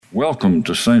Welcome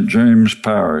to St. James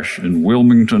Parish in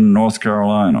Wilmington, North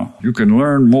Carolina. You can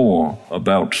learn more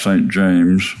about St.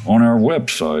 James on our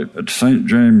website at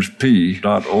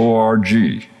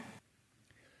stjamesp.org.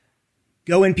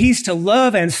 Go in peace to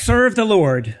love and serve the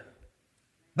Lord,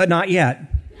 but not yet.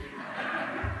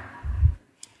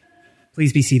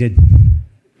 Please be seated.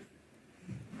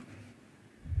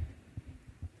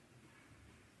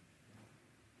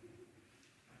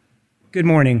 Good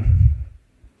morning.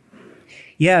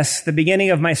 Yes, the beginning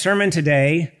of my sermon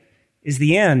today is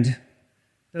the end.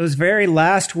 Those very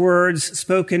last words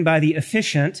spoken by the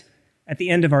officiant at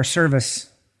the end of our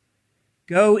service.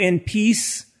 Go in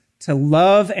peace to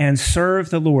love and serve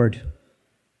the Lord.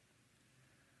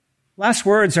 Last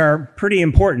words are pretty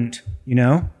important, you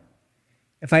know.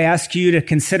 If I ask you to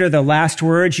consider the last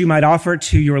words you might offer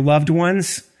to your loved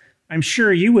ones, I'm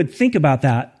sure you would think about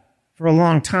that for a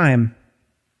long time.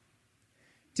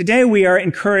 Today we are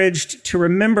encouraged to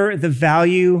remember the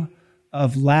value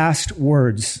of last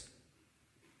words.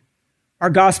 Our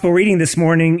gospel reading this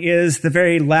morning is the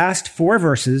very last 4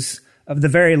 verses of the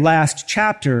very last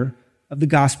chapter of the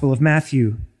Gospel of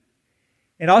Matthew.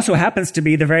 It also happens to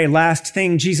be the very last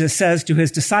thing Jesus says to his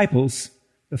disciples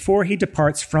before he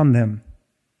departs from them.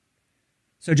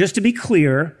 So just to be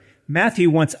clear, Matthew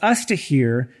wants us to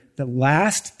hear the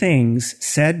last things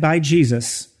said by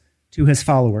Jesus to his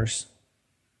followers.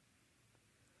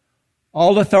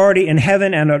 All authority in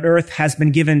heaven and on earth has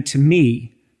been given to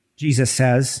me, Jesus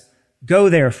says. Go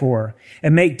therefore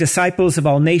and make disciples of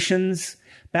all nations,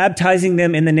 baptizing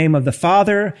them in the name of the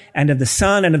Father and of the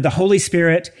Son and of the Holy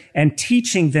Spirit, and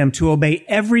teaching them to obey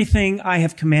everything I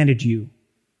have commanded you.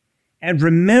 And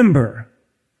remember,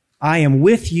 I am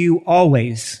with you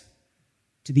always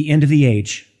to the end of the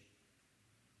age.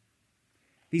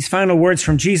 These final words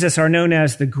from Jesus are known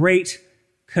as the Great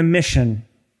Commission.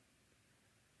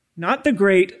 Not the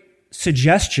Great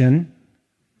Suggestion,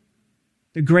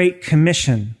 the Great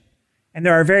Commission. And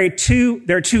there are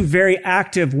two very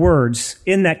active words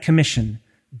in that commission.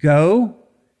 Go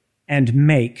and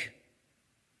make.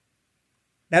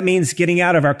 That means getting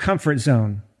out of our comfort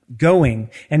zone, going.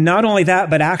 And not only that,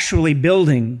 but actually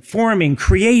building, forming,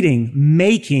 creating,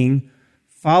 making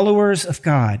followers of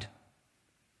God.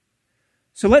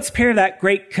 So let's pair that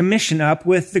Great Commission up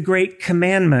with the Great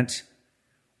Commandment.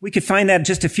 We could find that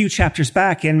just a few chapters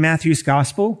back in Matthew's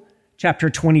Gospel, chapter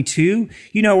 22.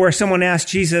 You know, where someone asked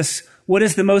Jesus, what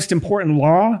is the most important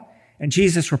law? And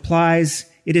Jesus replies,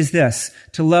 it is this,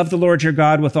 to love the Lord your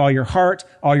God with all your heart,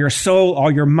 all your soul, all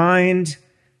your mind,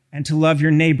 and to love your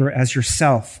neighbor as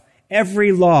yourself.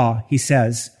 Every law, he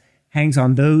says, hangs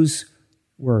on those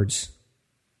words.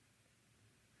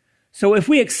 So if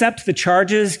we accept the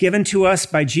charges given to us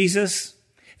by Jesus,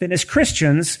 then as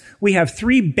Christians, we have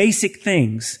 3 basic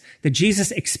things that Jesus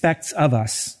expects of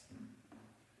us.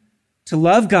 To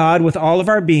love God with all of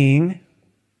our being,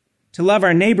 to love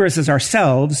our neighbors as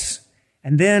ourselves,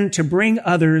 and then to bring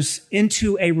others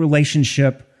into a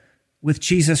relationship with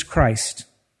Jesus Christ.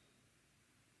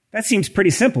 That seems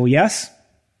pretty simple, yes?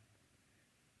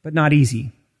 But not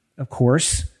easy, of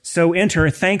course. So enter,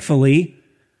 thankfully,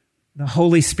 the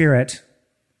Holy Spirit.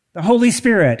 The Holy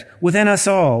Spirit within us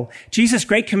all. Jesus'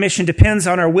 Great Commission depends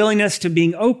on our willingness to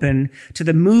being open to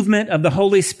the movement of the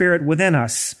Holy Spirit within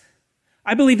us.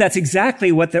 I believe that's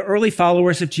exactly what the early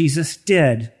followers of Jesus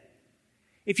did.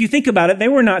 If you think about it, they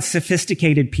were not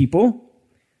sophisticated people,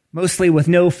 mostly with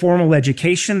no formal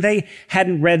education. They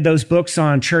hadn't read those books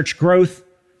on church growth,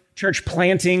 church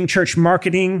planting, church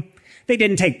marketing. They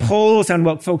didn't take polls on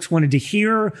what folks wanted to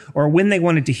hear or when they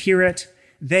wanted to hear it.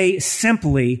 They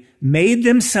simply made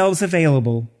themselves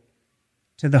available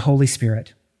to the Holy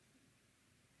Spirit.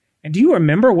 And do you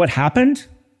remember what happened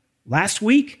last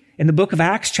week in the book of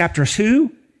Acts, chapter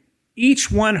 2?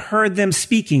 Each one heard them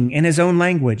speaking in his own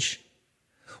language.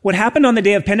 What happened on the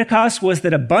day of Pentecost was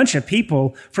that a bunch of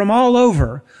people from all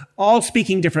over, all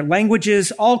speaking different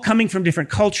languages, all coming from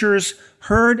different cultures,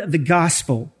 heard the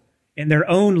gospel in their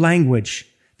own language.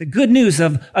 The good news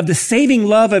of the saving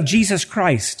love of Jesus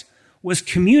Christ was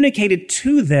communicated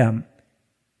to them,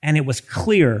 and it was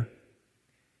clear.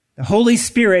 The Holy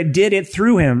Spirit did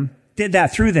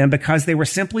that through them because they were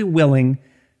simply willing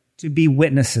to be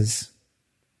witnesses.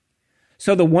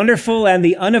 So the wonderful and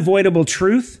the unavoidable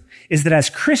truth is that as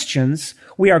Christians,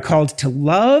 we are called to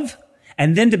love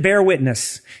and then to bear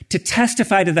witness, to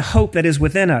testify to the hope that is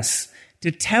within us,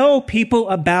 to tell people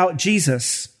about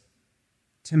Jesus,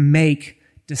 to make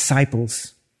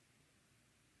disciples.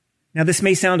 Now, this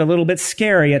may sound a little bit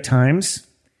scary at times,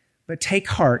 but take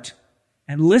heart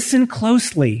and listen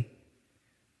closely.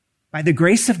 By the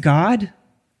grace of God,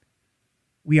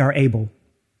 we are able.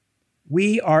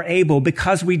 we are able,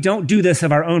 because we don't do this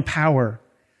of our own power.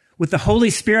 With the Holy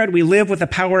Spirit, we live with the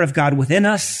power of God within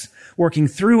us, working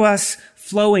through us,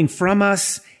 flowing from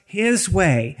us, His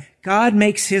way. God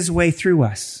makes His way through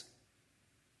us,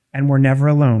 and we're never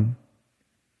alone.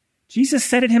 Jesus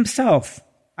said it Himself,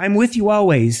 I'm with you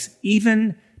always,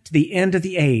 even to the end of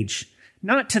the age.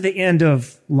 Not to the end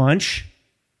of lunch,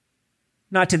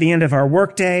 not to the end of our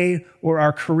workday or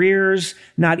our careers,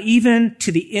 not even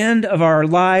to the end of our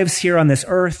lives here on this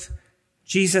earth.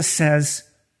 Jesus says,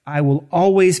 I will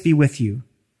always be with you.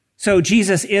 So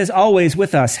Jesus is always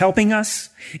with us, helping us,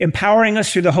 empowering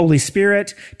us through the Holy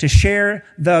Spirit to share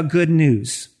the good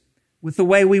news with the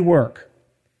way we work,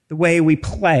 the way we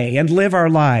play and live our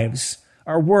lives,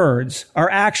 our words, our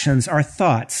actions, our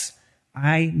thoughts.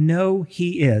 I know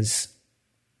He is.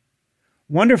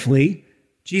 Wonderfully,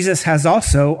 Jesus has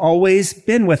also always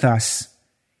been with us,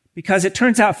 because it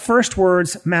turns out first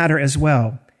words matter as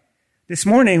well. This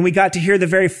morning, we got to hear the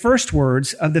very first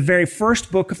words of the very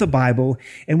first book of the Bible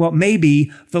in what may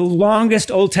be the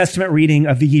longest Old Testament reading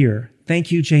of the year.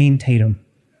 Thank you, Jane Tatum.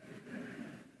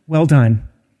 Well done.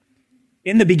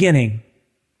 In the beginning,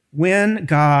 when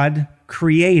God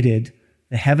created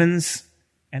the heavens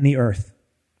and the earth.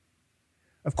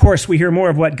 Of course, we hear more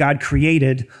of what God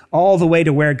created, all the way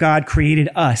to where God created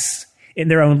us in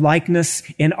their own likeness,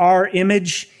 in our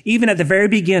image. Even at the very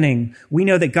beginning, we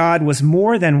know that God was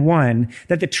more than one,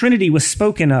 that the Trinity was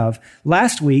spoken of.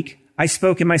 Last week, I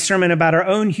spoke in my sermon about our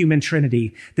own human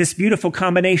Trinity, this beautiful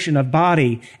combination of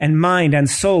body and mind and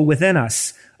soul within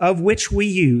us, of which we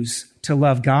use to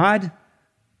love God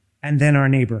and then our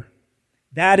neighbor.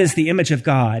 That is the image of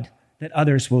God that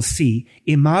others will see.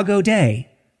 Imago Dei.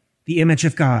 The image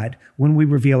of God, when we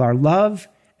reveal our love,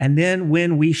 and then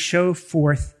when we show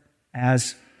forth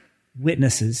as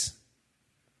witnesses.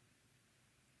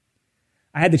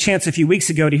 I had the chance a few weeks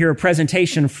ago to hear a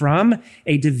presentation from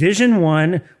a Division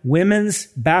I women's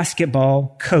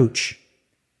basketball coach.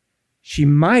 She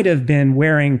might have been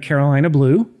wearing Carolina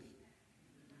blue.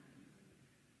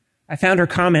 I found her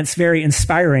comments very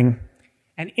inspiring.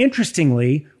 And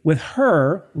interestingly, with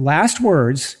her last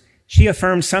words, she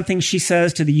affirms something she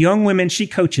says to the young women she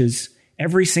coaches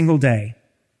every single day.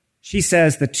 She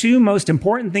says the two most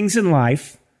important things in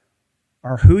life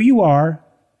are who you are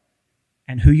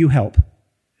and who you help.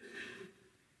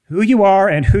 Who you are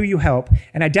and who you help.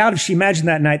 And I doubt if she imagined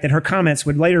that night that her comments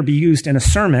would later be used in a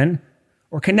sermon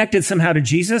or connected somehow to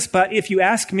Jesus. But if you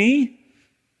ask me,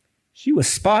 she was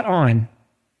spot on.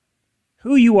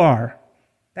 Who you are,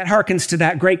 that harkens to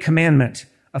that great commandment.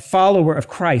 A follower of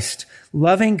Christ,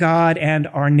 loving God and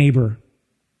our neighbor.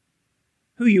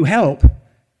 Who you help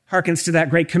harkens to that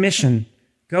great commission,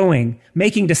 going,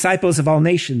 making disciples of all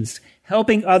nations,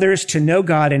 helping others to know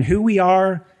God in who we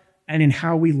are and in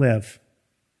how we live.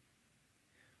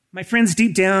 My friends,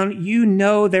 deep down, you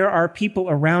know there are people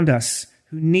around us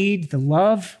who need the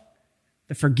love,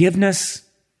 the forgiveness,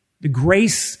 the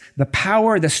grace, the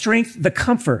power, the strength, the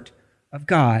comfort of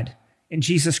God in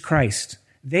Jesus Christ.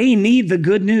 They need the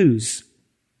good news.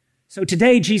 So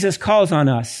today, Jesus calls on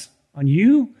us, on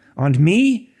you, on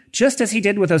me, just as He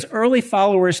did with those early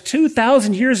followers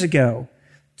 2,000 years ago,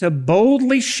 to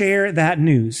boldly share that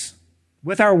news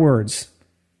with our words,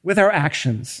 with our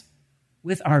actions,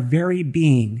 with our very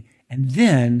being, and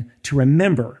then to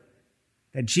remember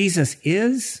that Jesus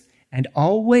is and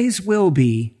always will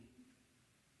be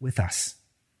with us.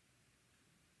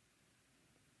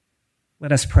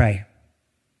 Let us pray.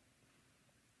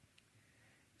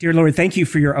 Dear Lord, thank you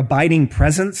for your abiding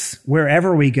presence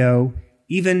wherever we go,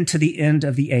 even to the end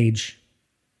of the age.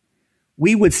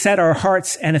 We would set our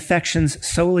hearts and affections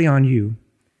solely on you,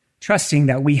 trusting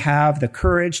that we have the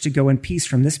courage to go in peace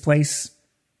from this place,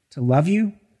 to love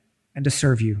you and to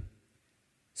serve you.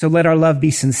 So let our love be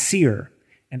sincere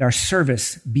and our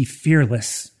service be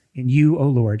fearless in you, O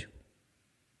Lord.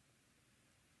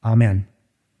 Amen.